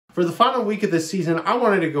For the final week of this season, I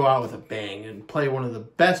wanted to go out with a bang and play one of the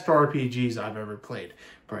best RPGs I've ever played,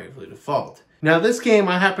 Bravely Default. Now this game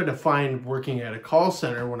I happened to find working at a call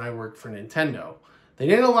center when I worked for Nintendo. They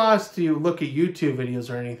didn't allow us to look at YouTube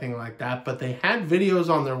videos or anything like that, but they had videos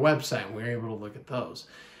on their website and we were able to look at those.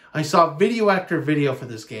 I saw video after video for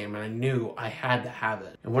this game and I knew I had to have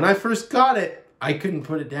it. And when I first got it, I couldn't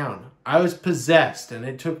put it down. I was possessed and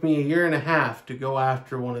it took me 1.5 years to go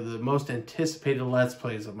after one of the most anticipated Let's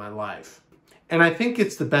Plays of my life. And I think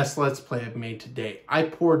it's the best Let's Play I've made to date. I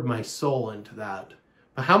poured my soul into that.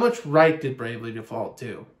 But how much right did Bravely Default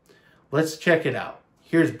do? Let's check it out.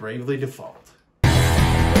 Here's Bravely Default.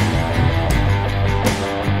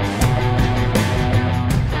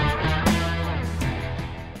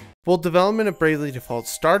 Well, development of Bravely Default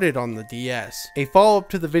started on the DS, a follow-up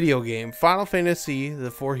to the video game Final Fantasy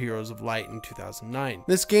The Four Heroes of Light in 2009.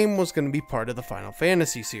 This game was going to be part of the Final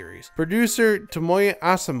Fantasy series. Producer Tomoya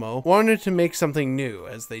Asamo wanted to make something new,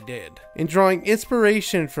 as they did. In drawing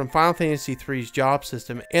inspiration from Final Fantasy III's job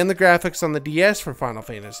system and the graphics on the DS for Final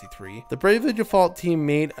Fantasy III, the Bravely Default team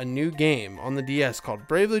made a new game on the DS called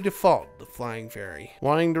Bravely Default: The Flying Fairy.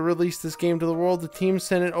 Wanting to release this game to the world, the team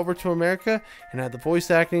sent it over to America and had the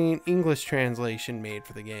voice acting English translation made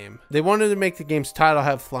for the game. They wanted to make the game's title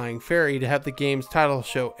have Flying Fairy to have the game's title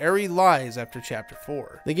show airy lies after Chapter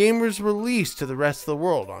 4. The game was released to the rest of the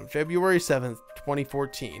world on February 7th,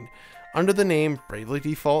 2014, under the name Bravely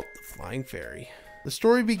Default: The Flying Fairy. The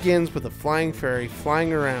story begins with a flying fairy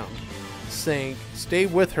flying around, saying, "Stay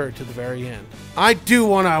with her to the very end." I do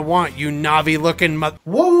what I want, you Navi looking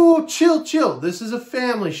Whoa, chill. This is a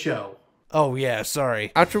family show. Oh yeah,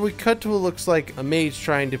 sorry. After we cut to what looks like a mage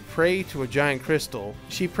trying to pray to a giant crystal,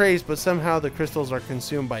 she prays but somehow the crystals are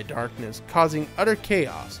consumed by darkness, causing utter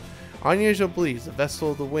chaos. Anya believes the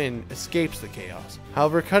Vessel of the Wind escapes the chaos.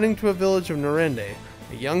 However, cutting to a village of Norende,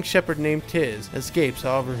 a young shepherd named Tiz escapes,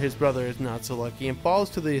 however his brother is not so lucky and falls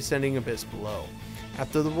to the ascending abyss below.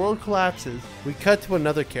 After the world collapses, we cut to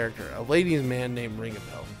another character, a ladies' man named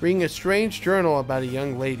Ringabel, reading a strange journal about a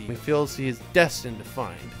young lady he feels he is destined to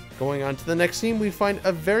find. Going on to the next scene, we find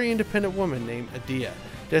a very independent woman named Adia,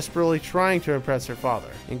 desperately trying to impress her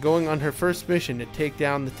father, and going on her first mission to take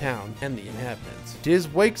down the town and the inhabitants. Tiz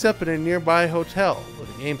wakes up in a nearby hotel, where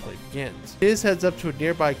the gameplay begins. Tiz heads up to a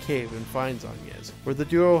nearby cave and finds Agnes, where the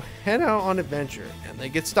duo head out on adventure, and they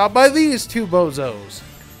get stopped by these two bozos.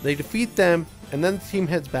 They defeat them, and then the team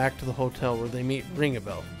heads back to the hotel where they meet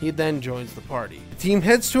Ringabel. He then joins the party. The team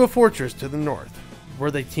heads to a fortress to the north, where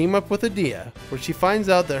they team up with Adia, where she finds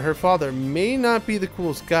out that her father may not be the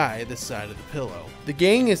coolest guy this side of the pillow. The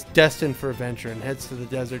gang is destined for adventure and heads to the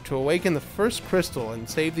desert to awaken the first crystal and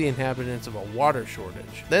save the inhabitants of a water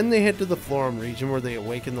shortage. Then they head to the Florum region where they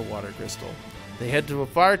awaken the water crystal. They head to a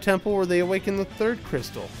fire temple where they awaken the third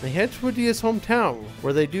crystal. They head to Adia's hometown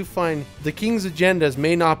where they do find the king's agendas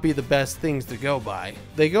may not be the best things to go by.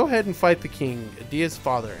 They go ahead and fight the king, Adia's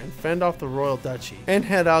father, and fend off the royal duchy, and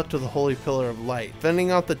head out to the Holy Pillar of Light. Fending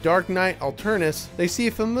out the Dark Knight Alternus, they see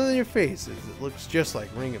a familiar face as it looks just like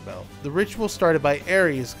Ringabel. The ritual started by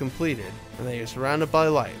Aerie is completed, and they are surrounded by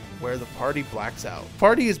light, where the party blacks out. The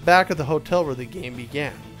party is back at the hotel where the game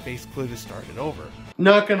began, basically to start it over.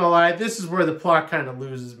 Not gonna lie, this is where the plot kind of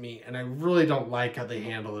loses me, and I really don't like how they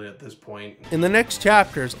handle it at this point. In the next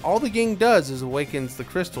chapters, all the gang does is awakens the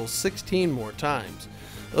crystals 16 more times.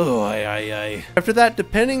 Oh, aye. After that,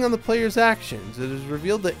 depending on the player's actions, it is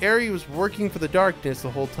revealed that Aerie was working for the darkness the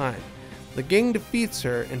whole time. The gang defeats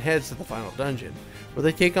her and heads to the final dungeon, where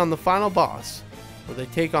they take on the final boss, where they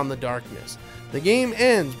take on the darkness. The game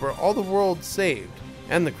ends where all the world's saved,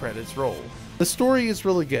 and the credits roll. The story is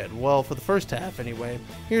really good, well, for the first half anyway.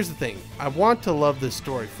 Here's the thing, I want to love this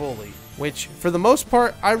story fully, which, for the most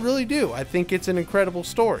part, I really do. I think it's an incredible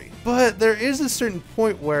story. But there is a certain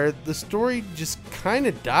point where the story just kind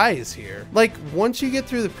of dies here. Like, once you get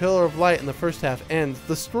through the Pillar of Light and the first half ends,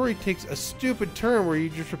 the story takes a stupid turn where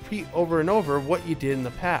you just repeat over and over what you did in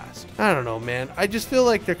the past. I don't know, man. I just feel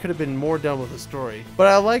like there could have been more done with the story. But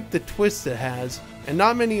I like the twists it has. And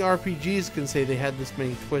not many RPGs can say they had this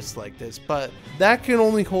many twists like this, but that can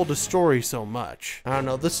only hold a story so much. I don't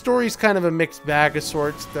know, the story's kind of a mixed bag of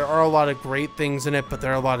sorts. There are a lot of great things in it, but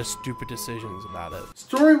there are a lot of stupid decisions about it.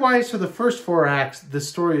 Story-wise, for the first 4 acts, the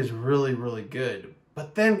story is really, really good.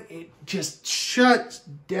 But then it just shuts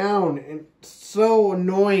down, and it's so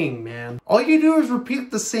annoying, man. All you do is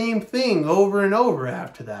repeat the same thing over and over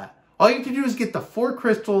after that. All you have to do is get the 4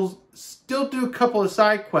 crystals, still do a couple of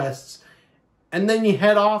side quests, and then you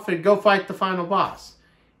head off and go fight the final boss.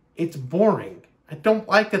 It's boring. I don't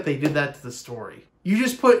like that they did that to the story. You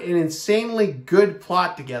just put an insanely good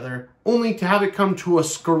plot together, only to have it come to a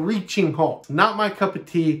screeching halt. Not my cup of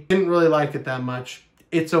tea. Didn't really like it that much.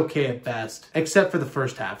 It's okay at best, except for the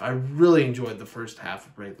first half. I really enjoyed the first half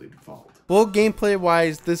of Bravely Default. Well, gameplay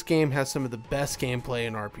wise, this game has some of the best gameplay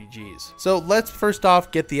in RPGs. So let's first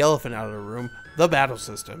off get the elephant out of the room, the battle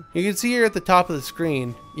system. You can see here at the top of the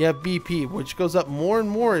screen, you have BP, which goes up more and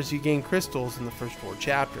more as you gain crystals in the first 4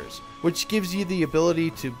 chapters, which gives you the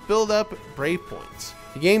ability to build up brave points.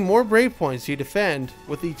 You gain more brave points you defend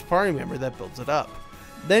with each party member that builds it up.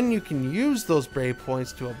 Then you can use those brave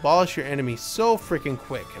points to abolish your enemy so freaking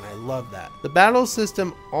quick, and I love that. The battle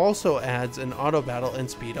system also adds an auto battle and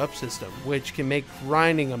speed up system, which can make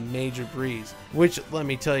grinding a major breeze, which let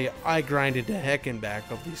me tell you, I grinded the heck and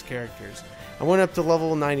back of these characters. I went up to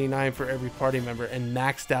level 99 for every party member and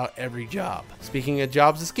maxed out every job. Speaking of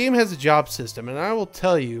jobs, this game has a job system, and I will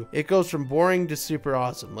tell you, it goes from boring to super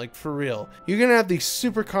awesome, like for real. You're gonna have these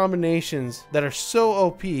super combinations that are so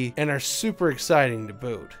OP and are super exciting to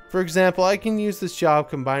boot. For example, I can use this job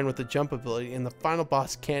combined with the jump ability and the final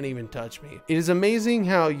boss can't even touch me. It is amazing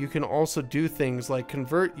how you can also do things like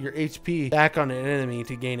convert your HP back on an enemy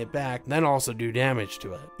to gain it back, then also do damage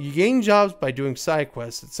to it. You gain jobs by doing side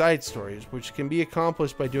quests and side stories, which can be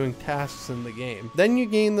accomplished by doing tasks in the game. Then you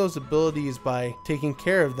gain those abilities by taking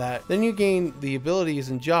care of that. Then you gain the abilities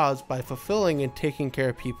and jobs by fulfilling and taking care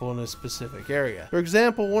of people in a specific area. For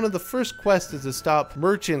example, one of the first quests is to stop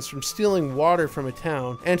merchants from stealing water from a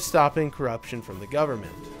town and stopping corruption from the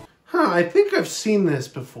government. I think I've seen this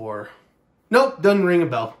before. Nope, doesn't ring a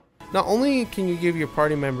bell. Not only can you give your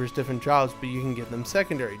party members different jobs, but you can give them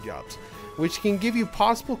secondary jobs, which can give you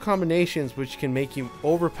possible combinations which can make you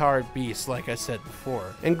overpowered beasts, like I said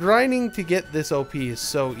before. And grinding to get this OP is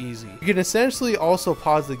so easy. You can essentially also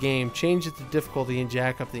pause the game, change it to difficulty, and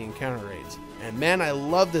jack up the encounter rates. And man, I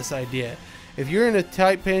love this idea. If you're in a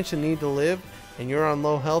tight pinch and need to live, and you're on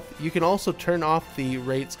low health, you can also turn off the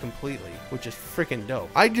rates completely, which is freaking dope.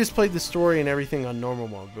 I just played the story and everything on normal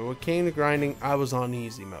mode, but when it came to grinding, I was on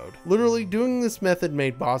easy mode. Literally, doing this method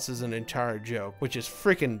made bosses an entire joke, which is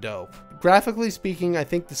freaking dope. Graphically speaking, I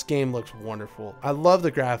think this game looks wonderful. I love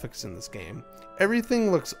the graphics in this game.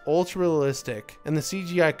 Everything looks ultra realistic, and the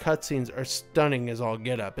CGI cutscenes are stunning as all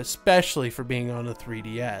get up, especially for being on a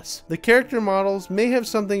 3DS. The character models may have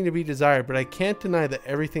something to be desired, but I can't deny that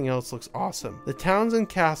everything else looks awesome. The towns and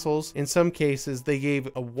castles, in some cases, they gave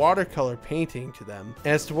a watercolor painting to them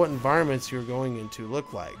as to what environments you're going into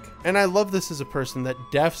look like. And I love this as a person that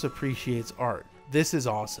defs appreciates art. This is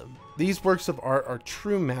awesome. These works of art are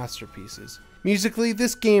true masterpieces. Musically,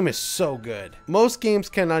 this game is so good. Most games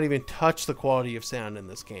cannot even touch the quality of sound in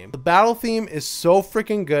this game. The battle theme is so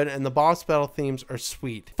freaking good, and the boss battle themes are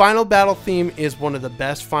sweet. Final battle theme is one of the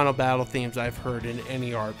best final battle themes I've heard in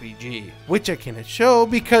any RPG, which I cannot show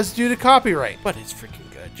because due to copyright, but it's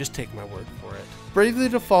freaking good. Just take my word for it. Bravely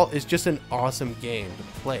Default is just an awesome game to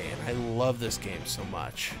play, and I love this game so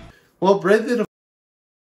much. Well, Bravely Default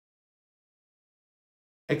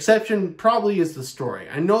exception probably is the story.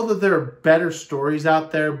 I know that there are better stories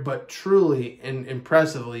out there, but truly and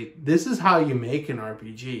impressively, this is how you make an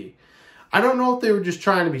RPG. I don't know if they were just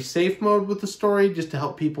trying to be safe mode with the story just to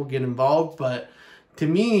help people get involved, but to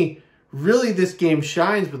me, really this game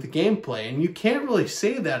shines with the gameplay, and you can't really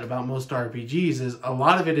say that about most RPGs, as a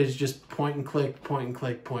lot of it is just point and click, point and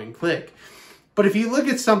click, point and click. But if you look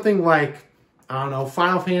at something like, I don't know,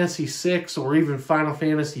 Final Fantasy VI or even Final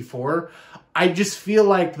Fantasy IV, I just feel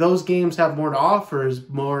like those games have more to offer, as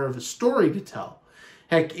more of a story to tell.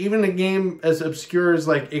 Heck, even a game as obscure as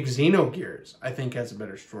like Xenogears, I think has a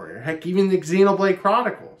better story. Or heck, even the Xenoblade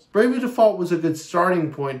Chronicles. Bravely Default was a good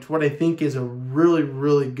starting point to what I think is a really,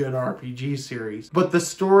 really good RPG series. But the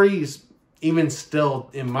stories, even still,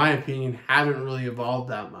 in my opinion, haven't really evolved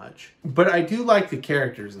that much. But I do like the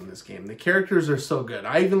characters in this game. The characters are so good.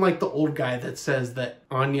 I even like the old guy that says that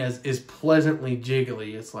Anya is pleasantly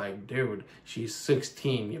jiggly. It's like, dude, she's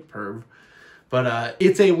 16, you perv. But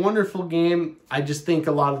it's a wonderful game. I just think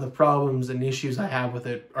a lot of the problems and issues I have with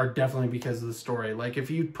it are definitely because of the story. Like, if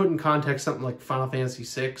you put in context something like Final Fantasy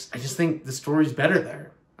VI, I just think the story's better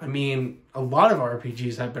there. I mean, a lot of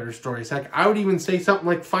RPGs have better stories. Heck, I would even say something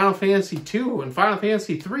like Final Fantasy II and Final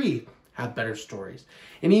Fantasy III have better stories.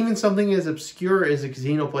 And even something as obscure as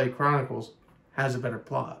Xenoblade Chronicles has a better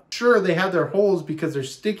plot. Sure, they have their holes because they're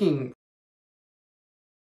sticking